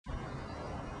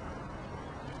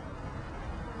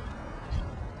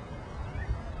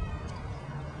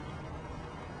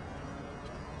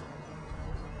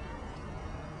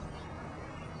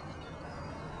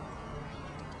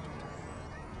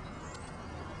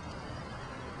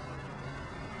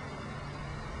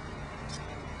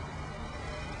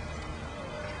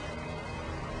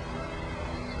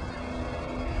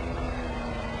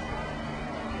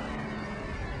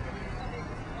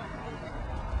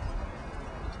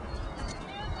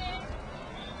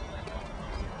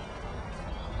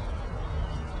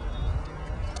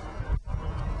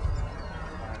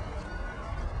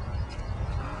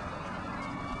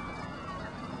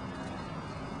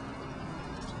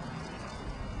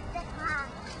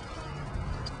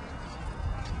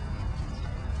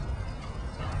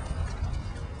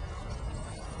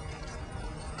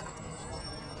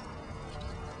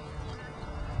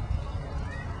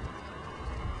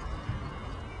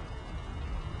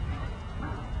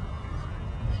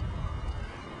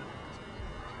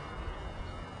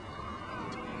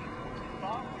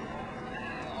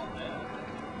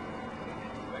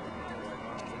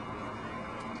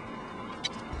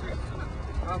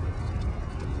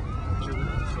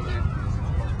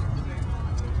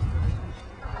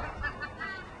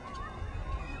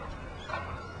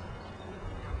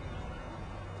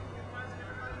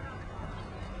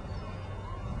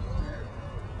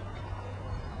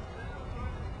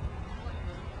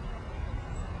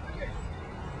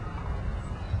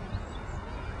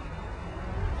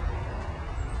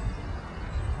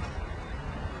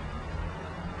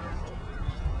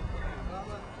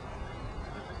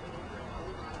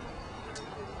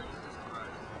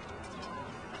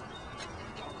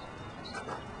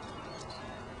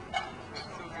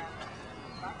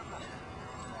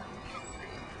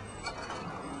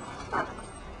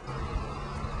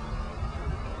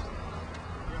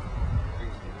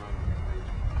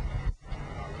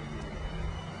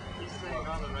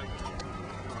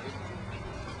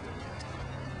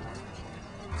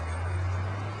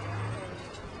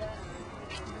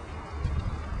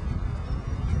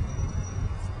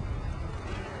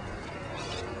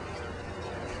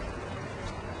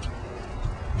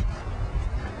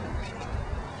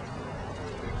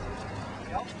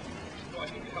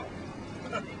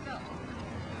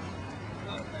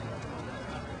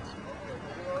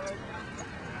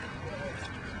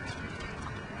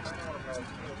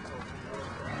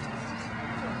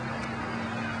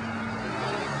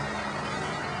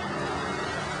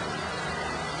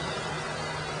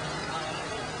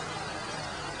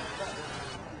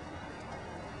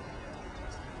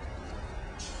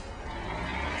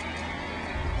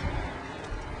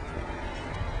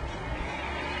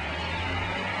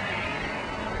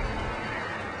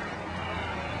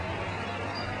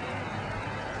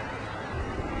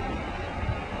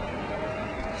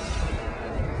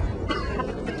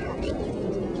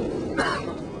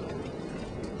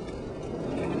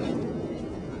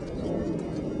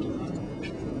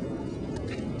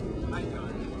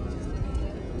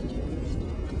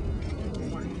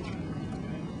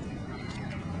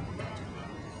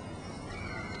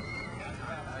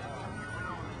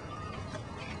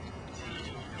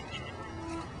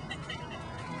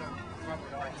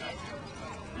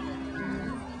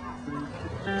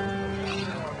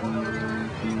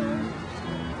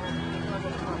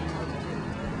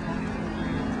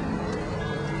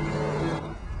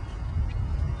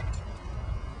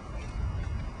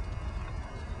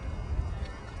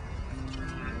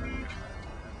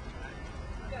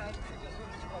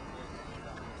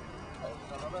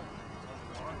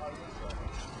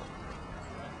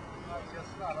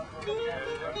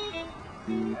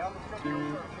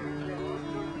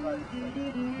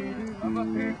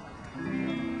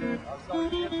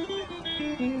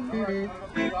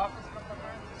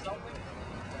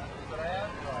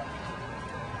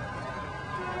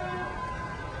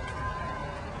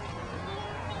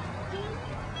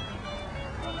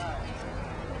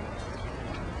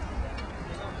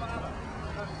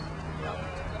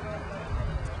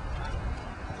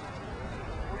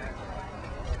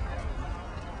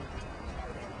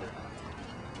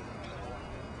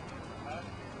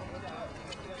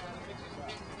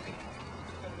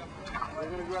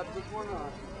Grab this one or?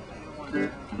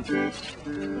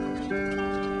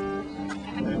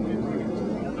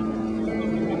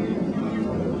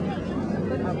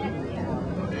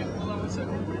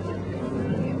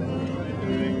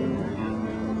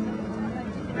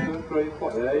 Three,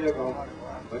 four. There you go.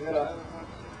 Bring it up.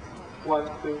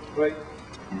 1, 2, 3.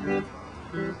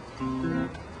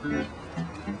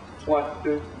 1,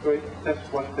 2, 3.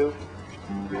 Test 1, 2.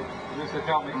 Just to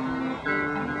help me.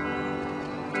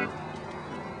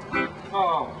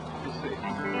 Oh, you see.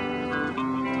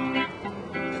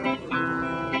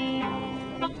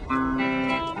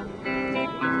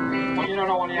 When you don't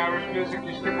know any Irish music,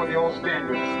 you stick with the old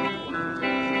standards.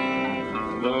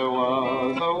 There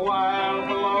was a wild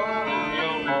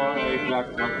colonial boy, Jack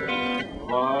Duncan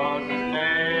was his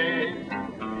name.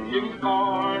 He was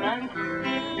born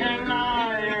in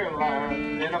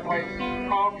Ireland, in a place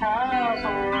called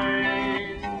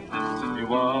Castlereagh. He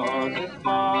was his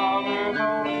father's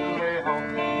only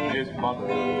hope, his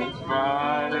mother's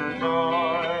pride and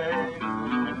joy.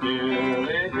 And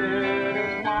dearly did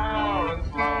his parents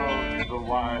love the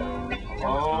wild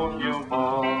colonial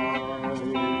boy.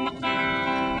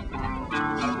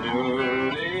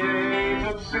 Near the age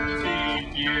of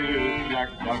 16 years, Jack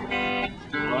Duncan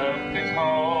left his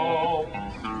home,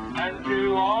 and to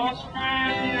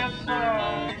Australia sailed.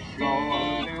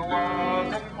 He was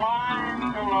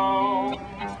inclined to roam.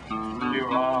 He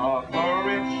robbed the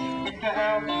rich to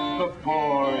help the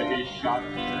poor. He shot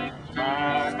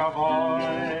back a boy.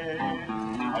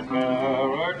 A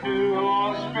terror to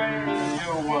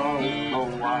Australia was the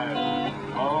wild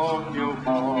colonial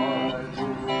boy.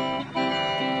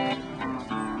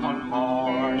 One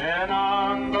more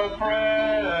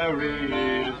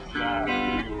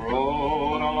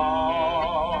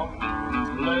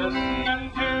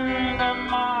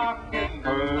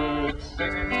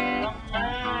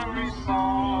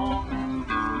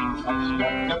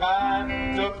Stepped a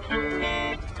band of two,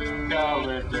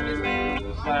 jolly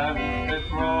days and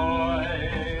Detroit.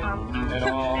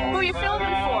 Who are you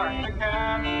filming for?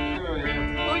 Who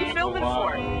are you filming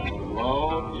for?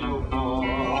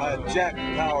 Jack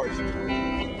Powers.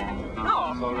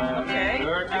 Oh, okay. I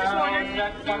just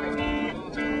wondered.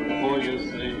 For you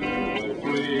see, the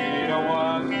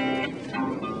 3-1.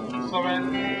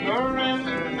 Surrender in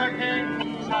the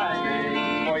king's high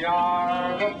gate, for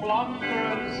you're the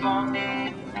blundered son.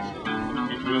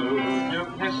 He drew two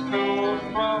pistols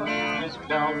from his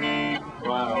belt,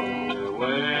 proudly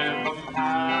waved them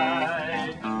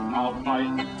high. I'll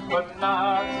fight, but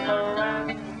not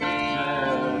surrender,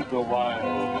 said the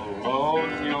wild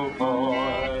colonial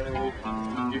boy.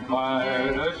 He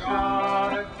fired a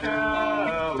shot at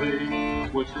Kelly,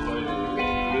 which lay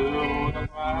to the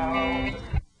ground.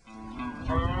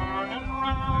 Turning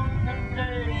round and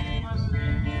Davis, he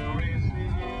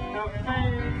received a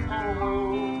fatal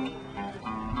wound.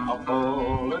 A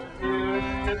bullet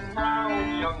pierced his proud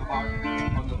young heart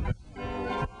on the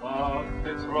pistol of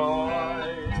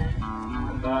Fitzroy.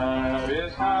 And that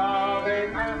is how they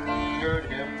captured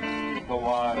him, the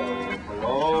wild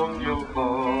colonial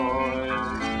boy.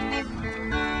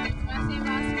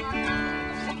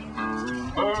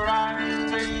 Her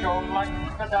eyes, they shone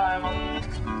like the diamond.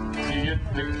 You'd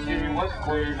think she was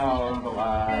queen of the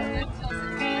land.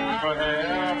 Her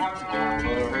hair hung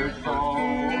over her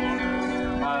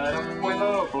shoulders, tied up with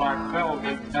a black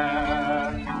velvet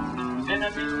band. In a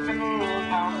little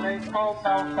town they called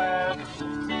Belfast,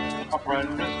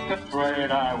 apprentice to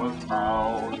trade I was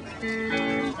found.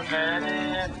 Many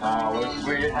an hour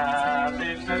sweet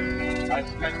happiness I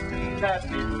spent in that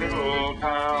little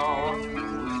town.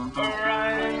 Her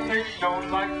eyes, they shone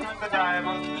like the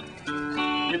diamond.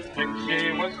 You'd think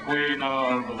she was queen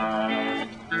of the land.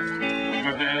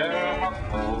 Her hair hung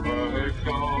over her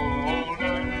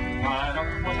shoulder, tied up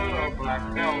with a black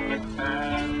velvet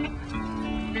band.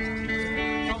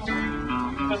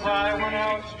 As I went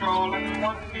out strolling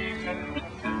one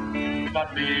evening, not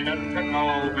meaning to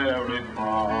go very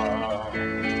far,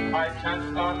 I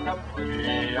chanced on a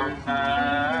pretty young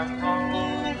damsel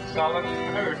selling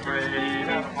her trade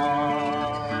at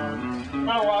heart.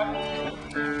 Now what?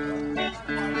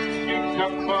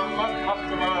 Took from a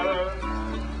customer,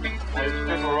 placed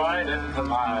it right into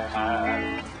my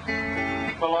hand.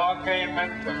 The law came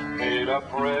and took me to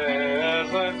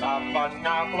prison of a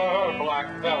nobler black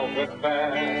velvet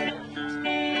band.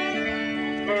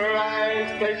 Her eyes,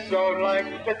 they shone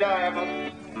like the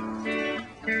diamond,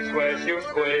 swear she was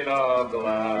queen of the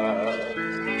land.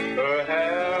 Her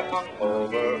hair hung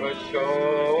over her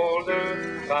shoulder,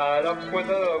 tied up with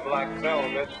a black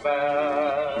velvet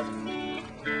band.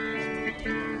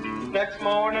 Next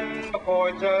morning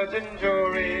before judge and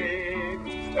jury,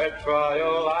 at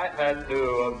trial I had to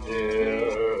appear.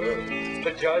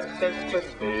 The judge says to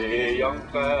me, young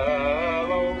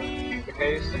fellow, the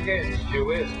case against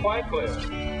you is quite clear.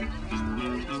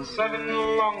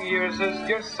 7 long years is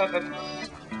your sentence.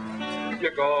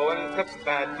 You're going to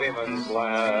Bad Women's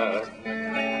Land.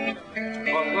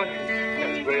 Husband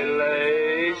and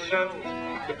relation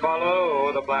to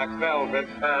follow the black velvet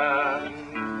band.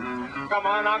 Come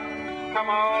on up, come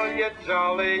all you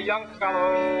jolly young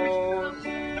fellows.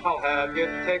 I'll have you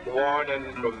take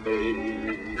warning from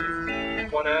me.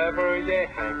 Whenever ye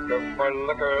hanker for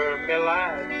liquor, me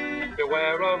lads,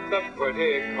 beware of the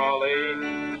pretty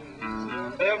colleens.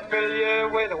 They'll fill you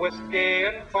with whiskey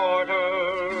and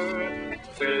porter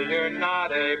till you're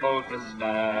not able to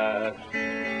stand.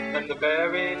 And the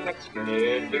very next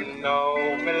minute, you know,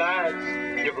 me lads,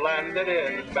 you've landed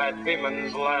in Bad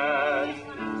Women's Land.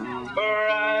 Her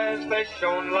eyes, they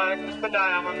shone like the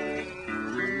diamond,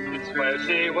 it's where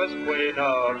she was queen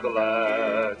of the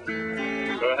land.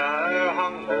 Her hair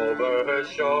hung over her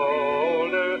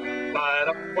shoulder, tied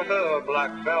up with a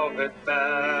black velvet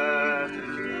band.